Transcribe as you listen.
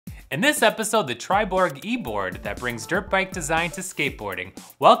In this episode, the Triborg e-board that brings dirt bike design to skateboarding.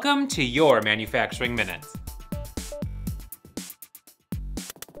 Welcome to your Manufacturing Minutes.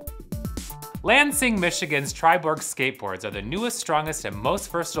 Lansing, Michigan's Triborg Skateboards are the newest, strongest, and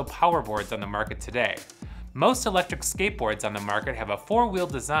most versatile powerboards on the market today. Most electric skateboards on the market have a four-wheel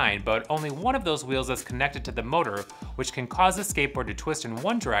design, but only one of those wheels is connected to the motor, which can cause the skateboard to twist in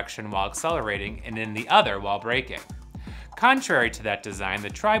one direction while accelerating and in the other while braking. Contrary to that design, the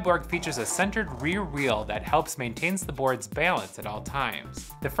Triborg features a centered rear wheel that helps maintain the board's balance at all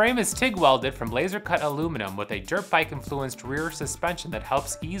times. The frame is TIG-welded from laser-cut aluminum with a dirt bike-influenced rear suspension that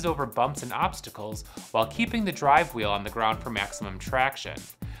helps ease over bumps and obstacles while keeping the drive wheel on the ground for maximum traction.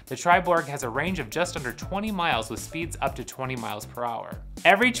 The Triborg has a range of just under 20 miles with speeds up to 20 miles per hour.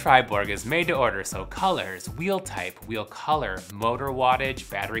 Every Triborg is made to order, so colors, wheel type, wheel color, motor wattage,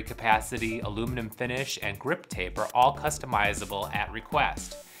 battery capacity, aluminum finish, and grip tape are all customizable at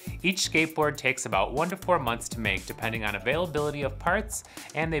request. Each skateboard takes about 1 to 4 months to make depending on availability of parts,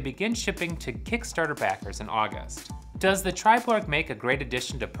 and they begin shipping to Kickstarter backers in August. Does the Triborg make a great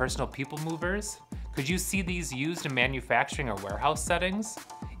addition to personal people movers? Could you see these used in manufacturing or warehouse settings?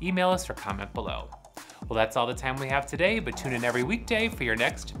 Email us or comment below. Well, that's all the time we have today, but tune in every weekday for your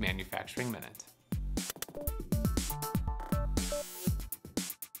next Manufacturing Minute.